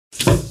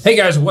Hey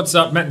guys, what's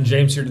up? Matt and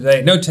James here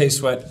today. No taste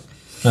sweat,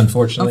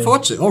 unfortunately.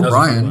 Or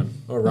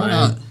Ryan. Or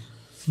Ryan.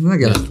 I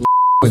got a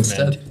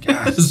instead.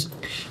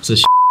 It's a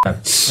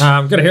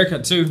got a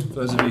haircut too, for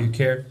those of you who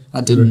care. I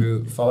didn't.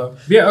 Who follow.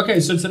 Yeah, okay,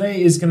 so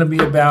today is going to be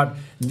about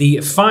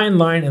the fine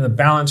line and the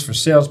balance for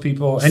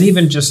salespeople and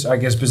even just, I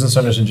guess, business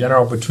owners in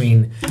general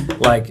between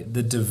like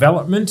the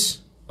development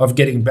of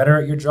getting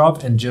better at your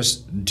job and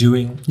just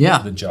doing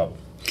the job.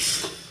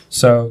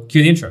 So,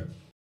 cue the intro.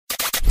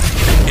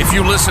 If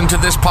you listen to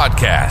this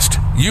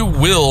podcast, you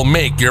will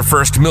make your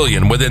first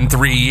million within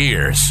 3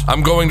 years.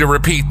 I'm going to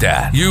repeat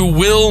that. You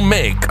will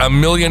make $1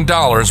 million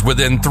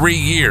within 3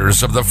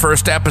 years of the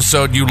first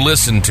episode you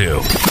listen to.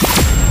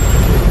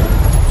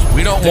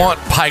 We don't want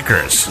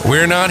pikers.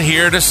 We're not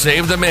here to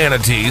save the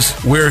manatees.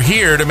 We're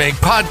here to make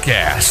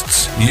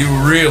podcasts. You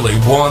really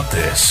want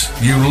this.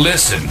 You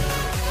listen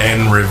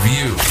and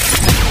review.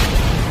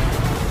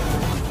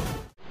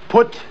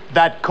 Put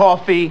that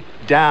coffee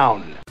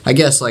down. I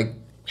guess, like,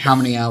 how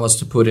many hours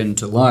to put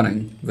into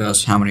learning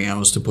versus how many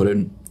hours to put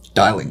in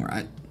dialing,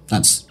 right?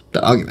 That's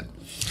the argument.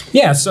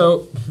 Yeah, so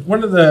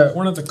one of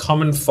the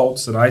common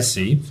faults that I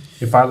see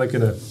if I look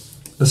at a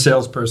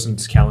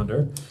salesperson's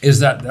calendar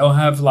is that they'll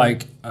have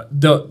like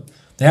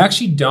they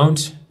actually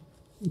don't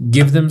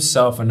give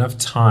themselves enough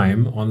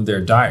time on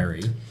their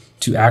diary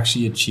to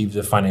actually achieve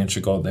the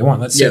financial goal they want.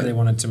 Let's say they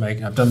wanted to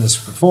make, I've done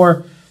this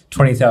before,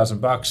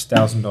 $20,000,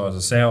 $1,000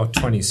 a sale,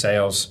 20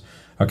 sales,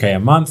 a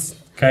month.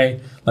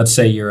 Okay, let's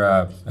say you're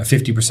a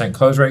 50%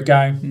 close rate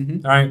guy, all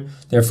right?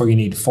 Therefore, you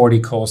need 40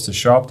 calls to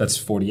show up. That's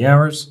 40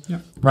 hours,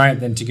 right?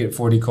 Then to get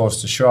 40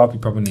 calls to show up, you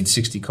probably need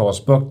 60 calls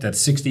booked.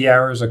 That's 60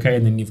 hours, okay?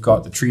 And then you've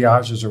got the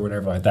triages or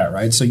whatever like that,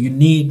 right? So you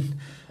need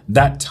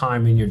that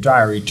time in your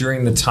diary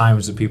during the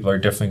times that people are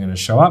definitely going to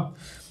show up,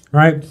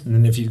 right? And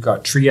then if you've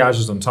got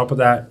triages on top of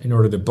that, in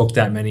order to book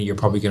that many, you're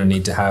probably going to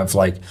need to have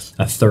like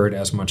a third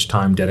as much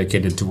time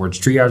dedicated towards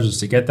triages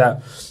to get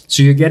that.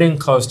 So you're getting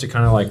close to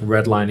kind of like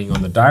redlining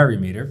on the diary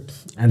meter.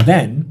 And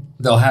then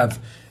they'll have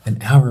an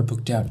hour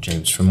booked out,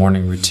 James, for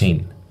morning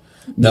routine.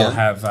 They'll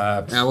have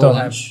an hour for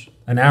lunch.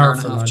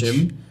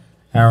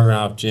 Hour and a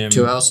half gym.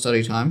 2 hours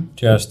study time.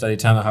 2 hours study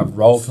time. They'll have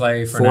role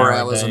play for 4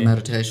 hours of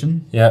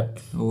meditation. Yep.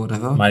 Or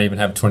whatever. Might even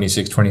have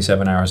 26,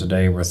 27 hours a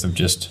day worth of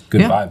just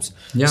good vibes.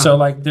 Yeah. So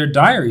like their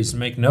diaries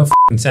make no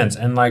f***ing sense.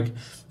 And like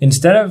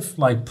instead of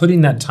like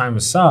putting that time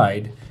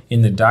aside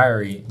in the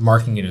diary,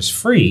 marking it as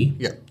free,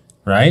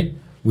 right?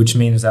 Which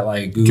means that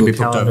like Google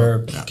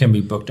Calendar can be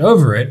booked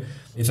over it.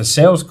 If a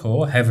sales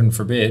call, heaven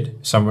forbid,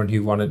 someone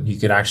who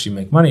could actually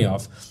make money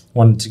off,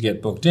 wanted to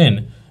get booked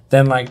in,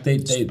 then like they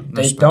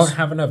don't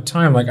have enough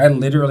time. Like I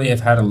literally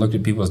have had to look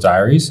at people's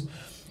diaries,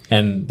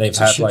 and they've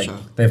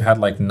had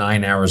like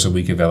 9 hours a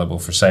week available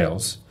for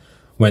sales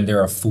when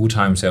they're a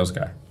full-time sales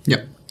guy.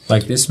 Yep.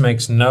 Like this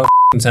makes no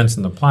sense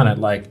on the planet.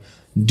 Like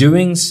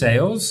doing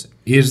sales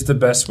is the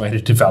best way to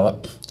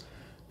develop.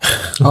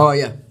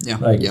 I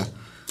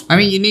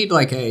mean, you need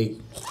like a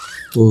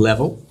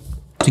level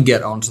to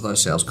get onto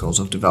those sales calls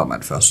of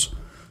development first.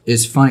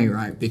 It's funny,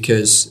 right?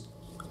 Because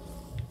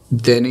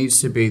there needs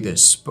to be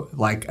this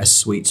like a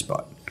sweet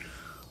spot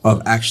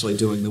of actually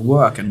doing the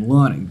work and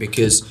learning,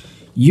 because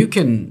you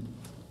can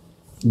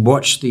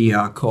watch the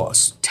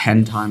course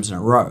 10 times in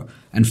a row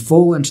and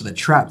fall into the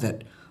trap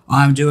that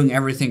I'm doing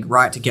everything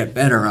right to get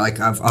better. Like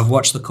I've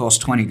watched the course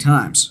 20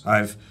 times.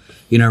 I've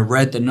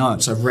read the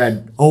notes. I've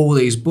read all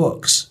these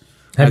books.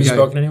 Have you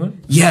spoken to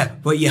anyone? Yeah,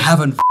 but you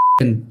haven't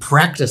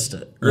practiced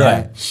it,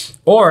 right? Yeah.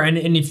 Or and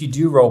if you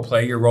do role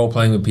play, you're role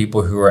playing with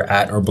people who are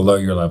at or below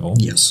your level.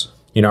 Yes.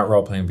 You're not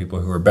role-playing people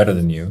who are better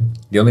than you.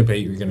 The only way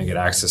you're going to get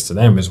access to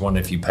them is one,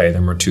 if you pay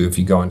them, or two, if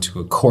you go into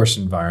a course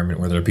environment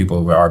where there are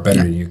people who are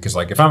better than you. Because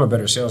like if I'm a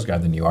better sales guy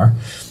than you are,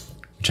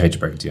 which I hate to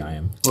break it to you, I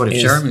am. What if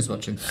Jeremy's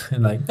watching?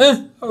 And like,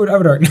 I would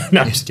argue.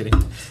 No, I'm just kidding.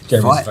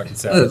 Jeremy's a fucking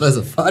savage. There's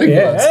a fighting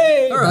words.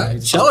 Hey, all right,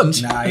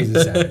 challenge. Nah, he's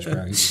a savage,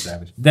 bro. He's a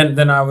savage.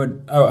 Then I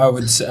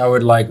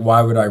would like,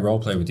 why would I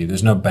role-play with you?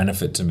 There's no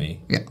benefit to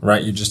me. Yeah.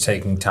 Right? You're just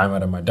taking time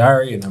out of my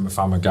diary, and if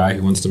I'm a guy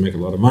who wants to make a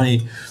lot of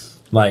money.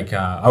 Like,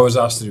 I was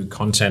asked to do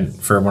content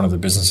for one of the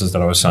businesses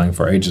that I was selling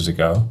for ages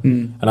ago.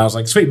 And I was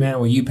like, sweet, man,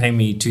 will you pay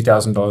me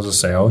 $2,000 a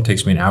sale? It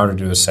takes me an hour to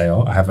do a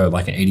sale. I have an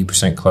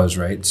 80% close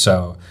rate.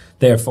 So,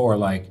 therefore,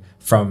 like,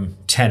 from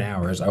 10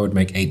 hours, I would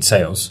make 8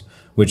 sales,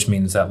 which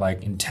means that,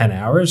 like, in 10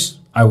 hours,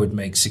 I would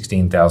make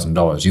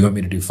 $16,000. You want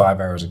me to do 5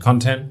 hours of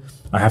content?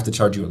 I have to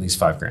charge you at least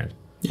 $5,000.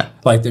 Yeah.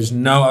 Like, there's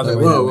no other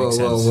way that makes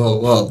sense.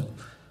 Whoa.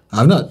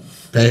 I'm not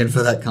paying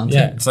for that content.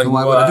 Yeah, it's like,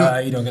 why would I do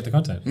it? You don't get the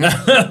content.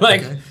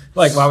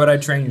 Like, why would I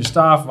train your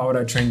staff? Why would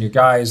I train your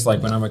guys?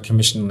 Like, when I'm a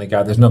commission-only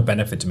guy, there's no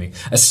benefit to me.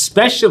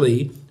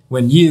 Especially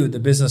when you, the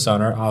business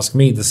owner, ask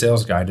me, the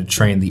sales guy, to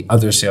train the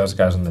other sales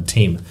guys on the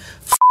team.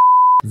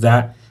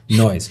 That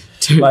noise.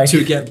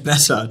 To get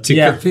better, to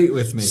compete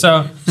with me.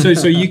 So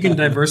you can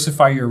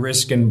diversify your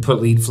risk and put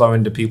lead flow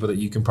into people that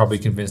you can probably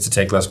convince to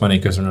take less money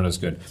because they're not as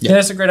good. Yeah,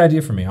 that's a great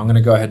idea for me. I'm going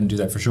to go ahead and do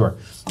that for sure.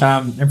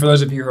 And for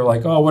those of you who are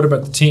like, oh, what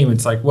about the team?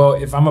 It's like, well,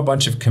 if I'm a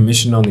bunch of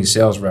commission-only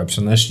sales reps,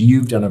 unless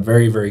you've done a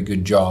very, very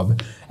good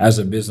job as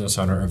a business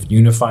owner of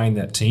unifying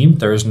that team,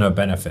 there is no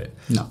benefit.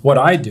 No. What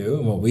I do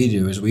and what we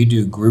do is we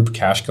do group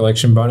cash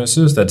collection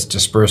bonuses that's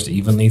dispersed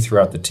evenly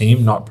throughout the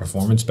team, not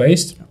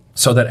performance-based,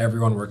 so that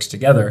everyone works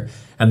together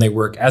and they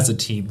work as a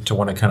team to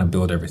want to kind of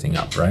build everything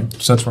up, right?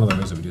 So that's one of the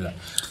ways that we do that.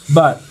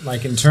 But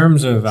like in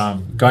terms of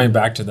going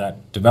back to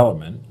that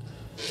development,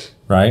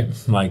 right?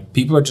 Like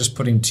people are just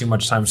putting too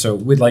much time. So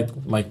with like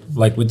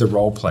with the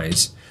role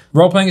plays,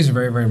 role playing is a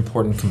very, very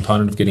important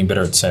component of getting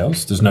better at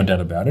sales. There's no doubt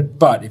about it.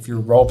 But if you're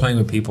role playing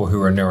with people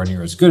who are nowhere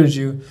near as good as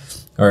you,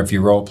 or if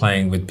you're role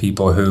playing with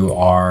people who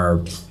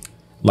are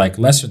like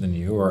lesser than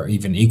you or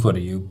even equal to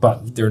you,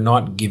 but they're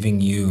not giving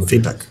you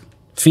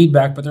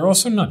feedback, but they're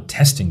also not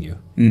testing you.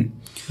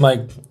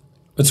 Like,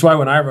 that's why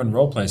when I run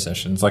role play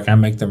sessions, like I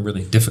make them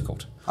really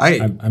difficult.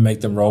 I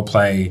make them role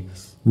play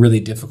really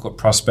difficult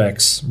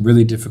prospects,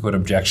 really difficult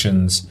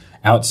objections,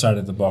 outside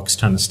of the box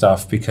kind of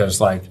stuff, because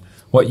like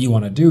what you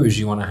want to do is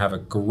you want to have a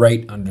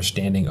great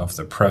understanding of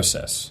the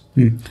process.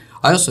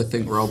 I also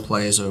think role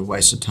play is a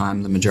waste of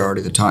time the majority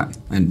of the time.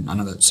 And I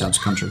know that sounds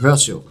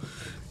controversial,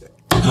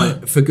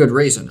 but for good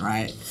reason,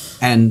 right?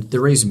 And the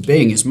reason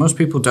being is most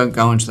people don't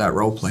go into that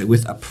role play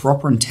with a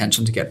proper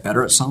intention to get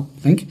better at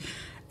something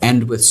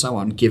and with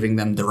someone giving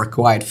them the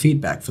required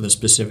feedback for the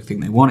specific thing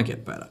they want to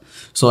get better.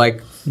 So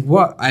like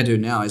what I do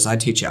now is I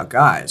teach our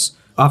guys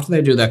after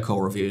they do their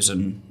call reviews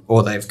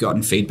or they've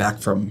gotten feedback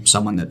from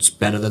someone that's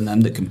better than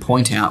them that can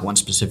point out one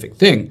specific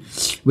thing,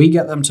 we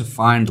get them to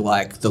find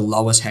like the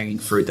lowest hanging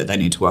fruit that they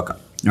need to work on,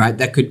 right?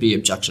 That could be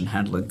objection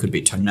handling, it could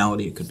be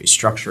tonality, it could be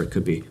structure, it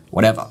could be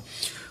whatever.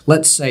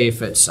 Let's say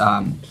if it's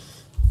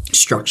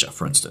structure,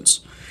 for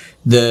instance,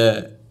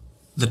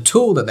 the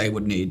tool that they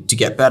would need to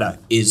get better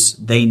is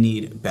they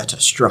need better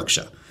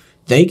structure.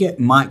 They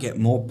might get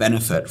more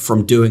benefit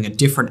from doing a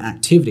different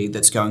activity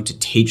that's going to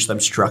teach them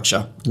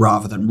structure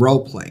rather than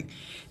role playing.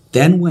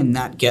 Then when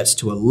that gets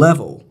to a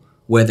level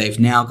where they've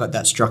now got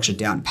that structure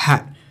down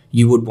pat,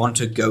 you would want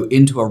to go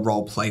into a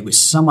role play with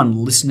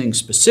someone listening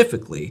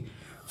specifically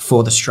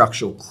for the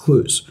structural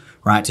clues,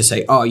 right? To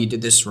say, oh, you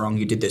did this wrong,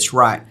 you did this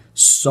right,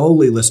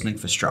 solely listening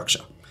for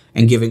structure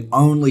and giving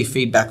only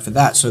feedback for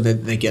that so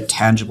that they get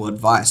tangible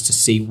advice to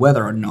see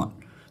whether or not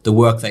the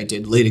work they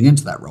did leading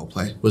into that role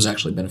play was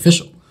actually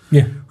beneficial.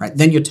 Yeah. Right.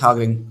 Then you're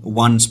targeting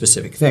one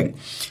specific thing.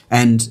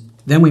 And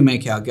then we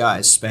make our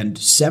guys spend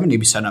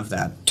 70% of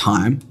that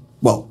time,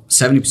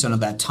 70% of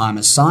that time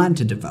assigned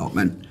to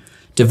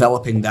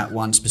developing that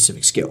one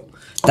specific skill.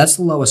 That's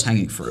the lowest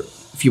hanging fruit.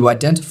 If you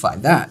identify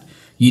that,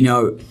 you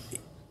know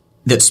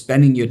that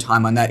spending your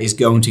time on that is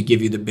going to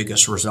give you the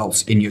biggest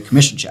results in your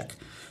commission check.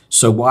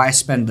 So why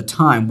spend the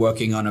time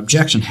working on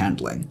objection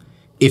handling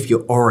if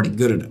you're already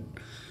good at it?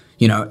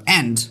 You know,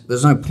 and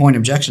there's no point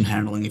objection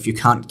handling if you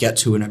can't get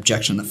to an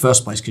objection in the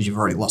first place because you've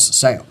already lost the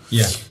sale.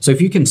 Yeah. So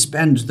if you can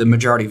spend the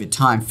majority of your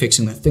time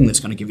fixing the thing that's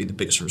going to give you the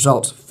biggest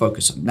results,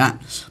 focus on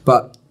that.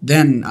 But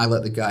then I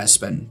let the guys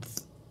spend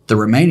the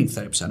remaining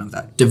 30% of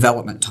that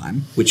development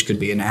time, which could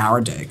be an hour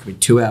a day, it could be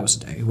 2 hours a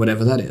day,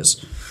 whatever that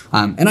is.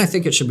 And I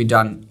think it should be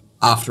done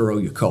after all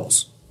your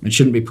calls. It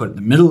shouldn't be put in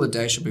the middle of the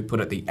day, it should be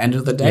put at the end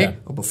of the day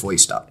or before you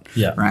start.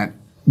 Yeah. Right?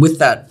 With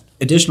that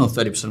additional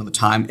 30% of the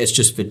time, it's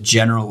just for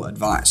general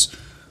advice.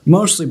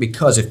 Mostly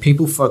because if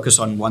people focus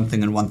on one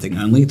thing and one thing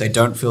only, they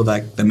don't feel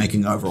like they're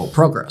making overall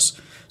progress.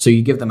 So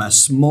you give them a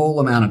small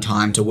amount of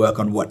time to work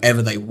on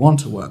whatever they want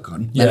to work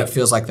on, and it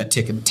feels like they're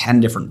ticking 10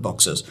 different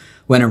boxes,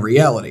 when in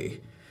reality,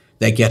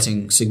 they're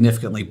getting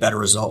significantly better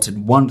results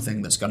in one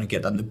thing that's going to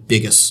get them the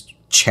biggest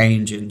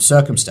change in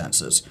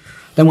circumstances.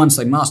 Then once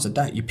they mastered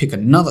that, you pick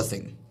another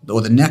thing or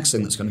the next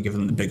thing that's going to give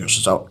them the biggest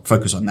result.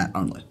 Focus on that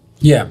only.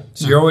 Yeah.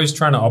 So you're always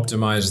trying to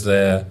optimize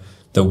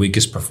the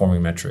weakest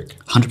performing metric.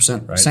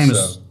 100%. Right? Same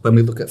as when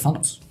we look at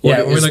funnels.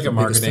 Yeah, when we look at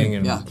marketing.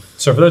 And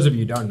so for those of you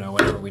who don't know,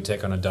 whenever we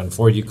take on a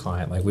done-for-you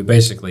client, like we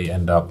basically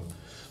end up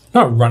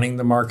not running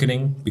the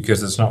marketing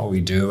because that's not what we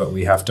do, but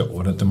we have to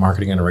audit the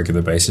marketing on a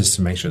regular basis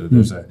to make sure that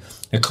there's a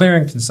clear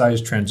and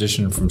concise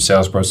transition from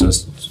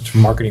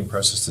marketing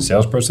process to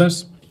sales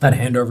process. That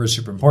handover is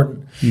super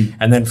important.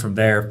 And then from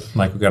there,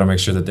 like, we've got to make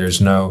sure that there's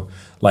no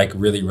like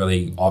really,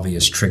 really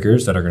obvious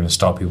triggers that are going to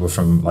stop people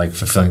from like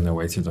fulfilling their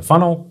way through the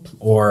funnel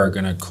or are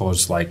going to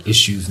cause like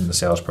issues in the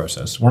sales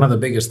process. One of the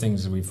biggest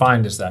things that we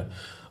find is that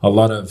a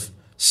lot of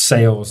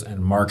sales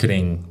and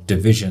marketing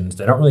divisions,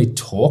 they don't really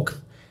talk.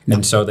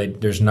 And so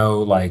there's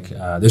no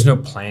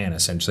plan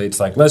essentially. It's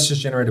like, let's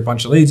just generate a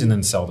bunch of leads and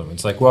then sell them.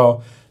 It's like,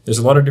 well, there's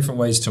a lot of different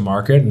ways to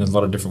market and there's a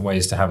lot of different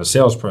ways to have a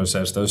sales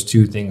process. Those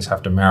two things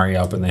have to marry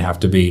up and there has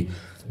to be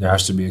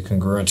a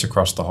congruence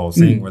across the whole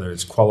thing, whether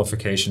it's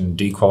qualification,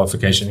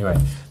 dequalification. Anyway,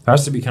 there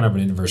has to be kind of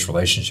an inverse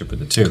relationship with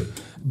the two.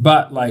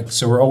 But like,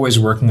 so we're always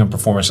working on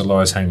performance at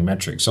lowest hanging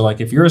metrics. So like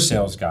if you're a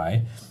sales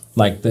guy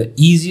like the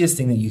easiest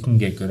thing that you can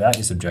get good at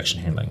is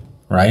objection handling,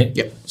 right?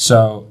 Yep.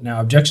 So now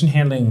objection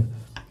handling,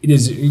 it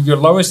is your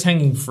lowest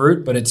hanging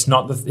fruit, but it's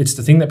not it's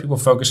the thing that people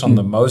focus on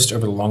the most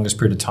over the longest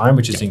period of time,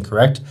 which is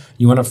incorrect.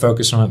 You want to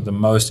focus on it the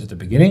most at the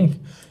beginning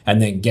and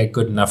then get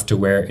good enough to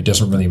where it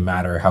doesn't really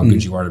matter how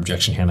good you are at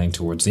objection handling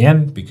towards the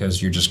end,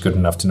 because you're just good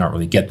enough to not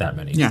really get that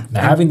many. Yeah.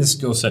 Now, having the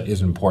skill set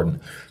is important.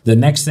 The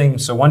next thing,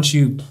 so once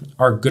you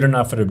are good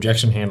enough at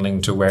objection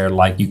handling to where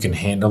like you can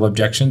handle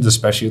objections,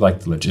 especially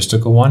like the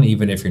logistical one,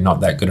 even if you're not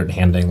that good at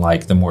handling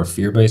like the more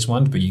fear-based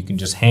ones, but you can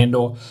just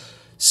handle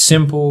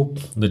simple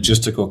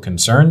logistical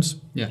concerns.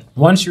 Yeah.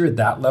 Once you're at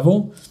that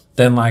level,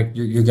 then like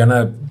you're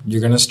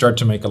gonna start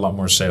to make a lot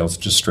more sales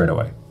just straight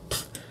away.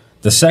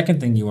 The second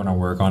thing you want to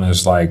work on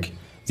is like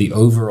the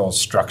overall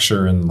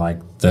structure and like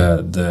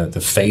the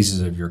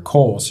phases of your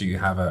call, so you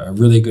have a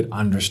really good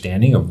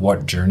understanding of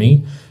what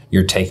journey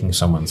you're taking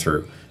someone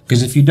through.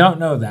 Because if you don't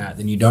know that,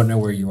 then you don't know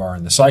where you are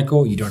in the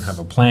cycle. You don't have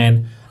a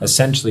plan.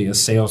 Essentially, a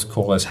sales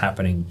call is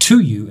happening to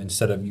you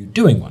instead of you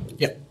doing one.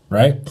 Yeah.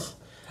 Right?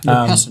 You're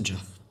a passenger.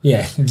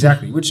 Yeah,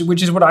 exactly. Which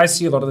is what I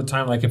see a lot of the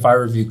time. Like if I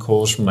review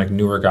calls from like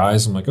newer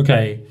guys, I'm like,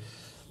 okay,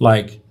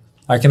 like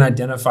I can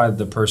identify that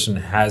the person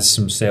has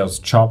some sales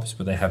chops,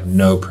 but they have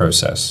no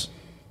process,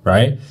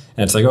 right? And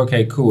it's like,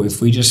 okay, cool.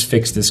 If we just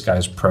fix this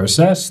guy's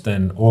process,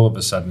 then all of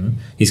a sudden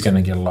he's going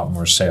to get a lot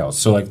more sales.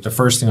 So like the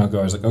first thing I'll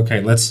go is like,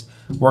 okay, let's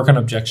work on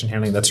objection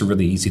handling. That's a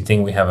really easy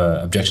thing. We have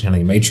a objection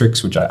handling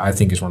matrix, which I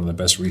think is one of the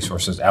best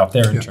resources out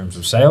there in terms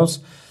of sales.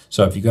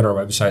 So if you go to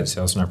our website,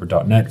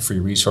 salesnapper.net, free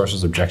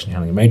resources, objection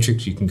handling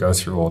matrix, you can go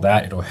through all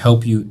that. It'll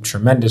help you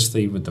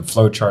tremendously with the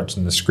flowcharts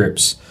and the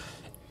scripts,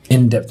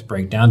 in-depth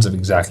breakdowns of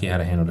exactly how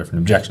to handle different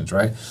objections,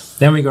 right?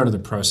 Then we go to the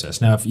process.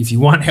 Now, if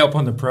you want help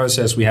on the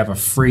process, we have a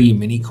free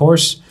mini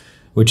course,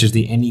 which is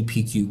the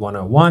NEPQ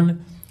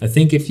 101. I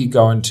think if you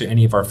go into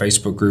any of our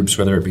Facebook groups,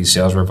 whether it be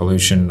Sales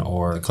Revolution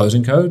or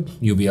Closing Code,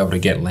 you'll be able to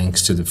get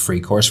links to the free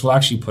course. We'll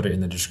actually put it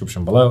in the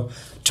description below.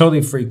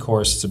 Totally free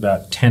course. It's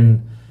about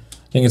 10,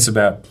 I think it's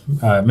about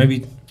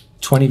maybe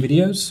 20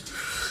 videos.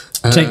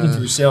 Taking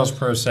through sales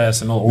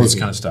process and all this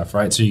kind of stuff,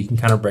 right? So you can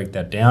kind of break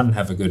that down and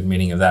have a good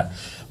meaning of that.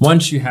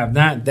 Once you have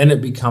that, then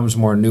it becomes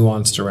more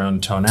nuanced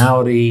around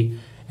tonality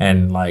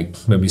and like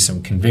maybe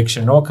some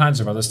conviction, all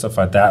kinds of other stuff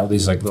like that. All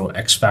these like little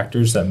X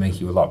factors that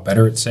make you a lot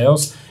better at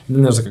sales. And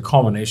then there's like a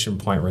culmination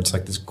point where it's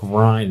like this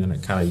grind, and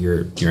it kind of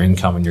your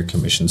income and your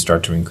commission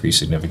start to increase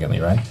significantly,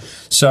 right?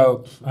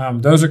 So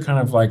those are kind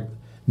of like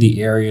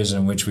the areas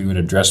in which we would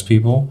address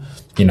people,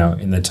 you know,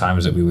 in the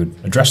times that we would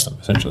address them,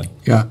 essentially.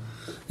 Yeah.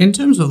 In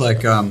terms of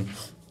like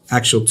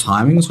actual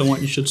timings on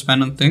what you should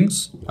spend on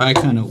things, I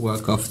kind of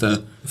work off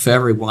for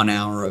every 1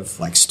 hour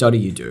of like study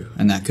you do,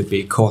 and that could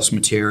be course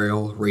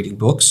material, reading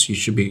books, you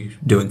should be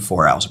doing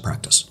 4 hours of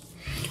practice,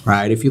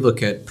 right? If you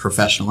look at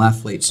professional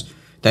athletes,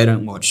 they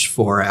don't watch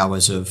 4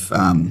 hours of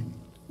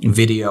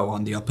video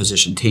on the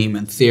opposition team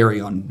and theory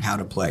on how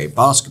to play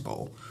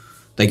basketball.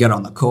 They get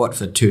on the court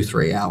for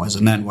 2-3 hours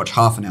and then watch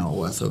half an hour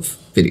worth of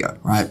video,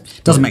 right?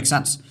 It doesn't make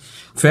sense.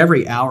 For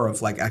every hour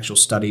of like actual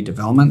study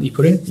development that you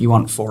put in, you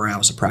want 4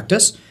 hours of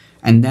practice,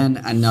 and then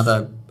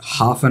another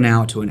half an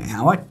hour to an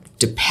hour,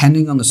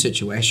 depending on the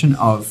situation,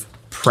 of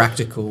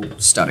practical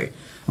study.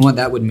 And what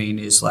that would mean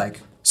is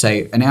like,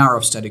 say, an hour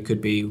of study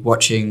could be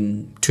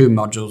watching 2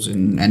 modules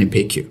in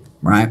NEPQ,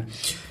 right?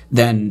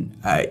 Then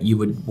you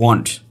would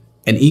want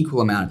an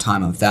equal amount of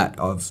time of that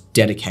of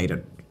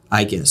dedicated,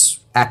 I guess,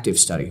 active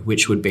study,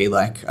 which would be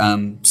like,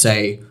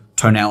 say,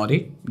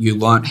 tonality. You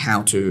watched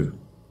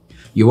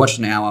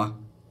an hour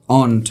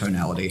on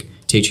tonality,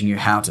 teaching you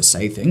how to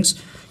say things.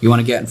 You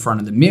want to get in front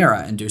of the mirror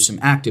and do some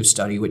active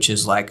study, which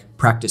is like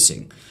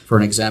practicing. For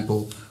an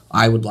example,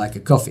 I would like a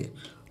coffee.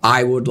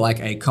 I would like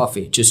a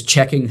coffee. Just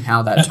checking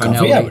how that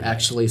tonality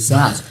actually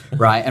sounds,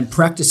 right? And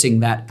practicing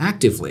that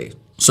actively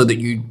so that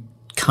you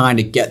kind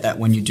of get that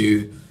when you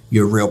do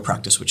your real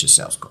practice, which is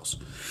sales calls.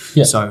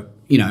 Yeah. So,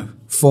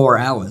 4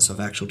 hours of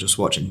actual just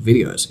watching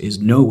videos is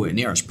nowhere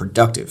near as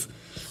productive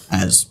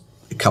as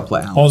a couple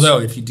of hours. Although,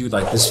 if you do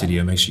like this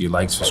video, make sure you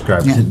like,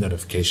 subscribe, hit the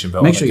notification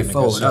bell. Make sure you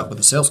follow it up with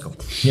a sales call.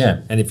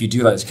 Yeah, and if you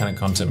do like this kind of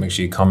content, make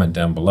sure you comment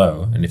down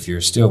below. And if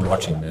you're still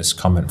watching this,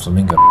 comment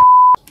flamingo.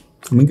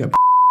 Flamingo.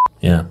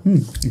 Yeah.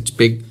 It's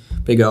big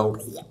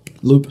old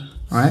loop,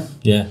 right?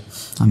 Yeah.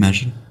 I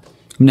imagine.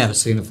 I've never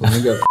seen a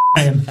flamingo.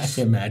 I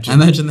imagine. I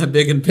imagine they're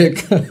big and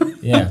big.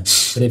 Yeah,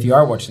 but if you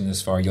are watching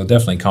this far, you'll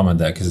definitely comment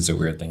that because it's a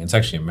weird thing. It's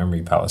actually a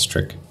memory palace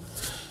trick.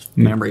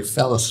 Memory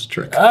palace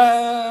trick.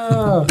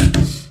 Oh.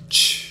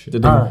 All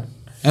right.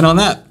 And on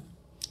that,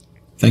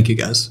 thank you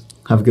guys.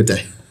 Have a good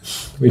day.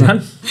 We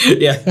done?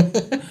 Yeah.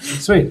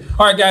 Sweet.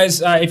 All right,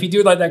 guys. If you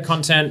do like that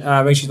content,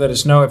 make sure you let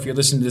us know. If you're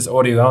listening to this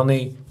audio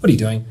only, what are you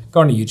doing? Go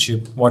on to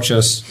YouTube. Watch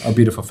us, our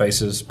beautiful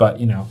faces. But,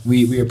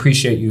 we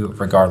appreciate you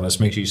regardless.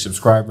 Make sure you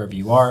subscribe wherever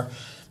you are.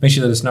 Make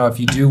sure you let us know if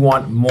you do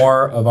want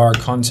more of our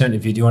content,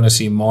 if you do want to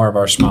see more of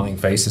our smiling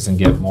faces and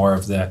get more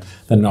of the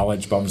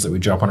knowledge bombs that we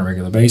drop on a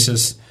regular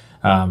basis.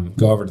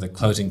 Go over to the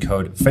Closing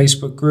Code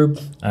Facebook group.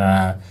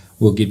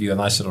 we'll give you a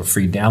nice little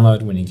free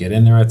download when you get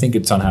in there. I think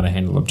it's on how to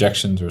handle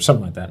objections or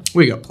something like that.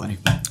 We got plenty.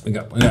 We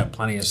got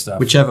plenty of stuff.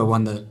 Whichever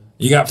one the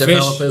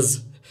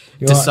developers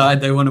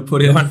decide they want to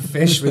put in. You want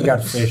fish? We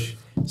got fish.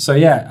 So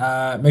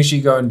yeah, make sure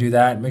you go and do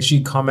that. Make sure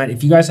you comment.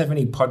 If you guys have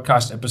any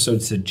podcast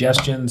episode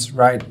suggestions,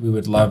 right, we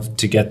would love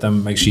to get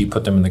them. Make sure you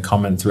put them in the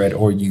comment thread,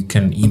 or you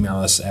can email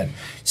us at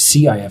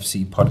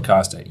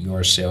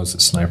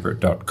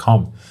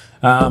cifcpodcast@yoursalessniper.com.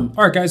 All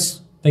right, guys.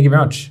 Thank you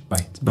very much.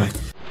 Bye. Bye.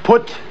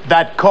 Put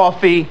that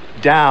coffee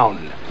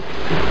down.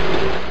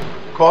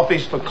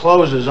 Coffee's for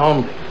closers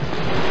only.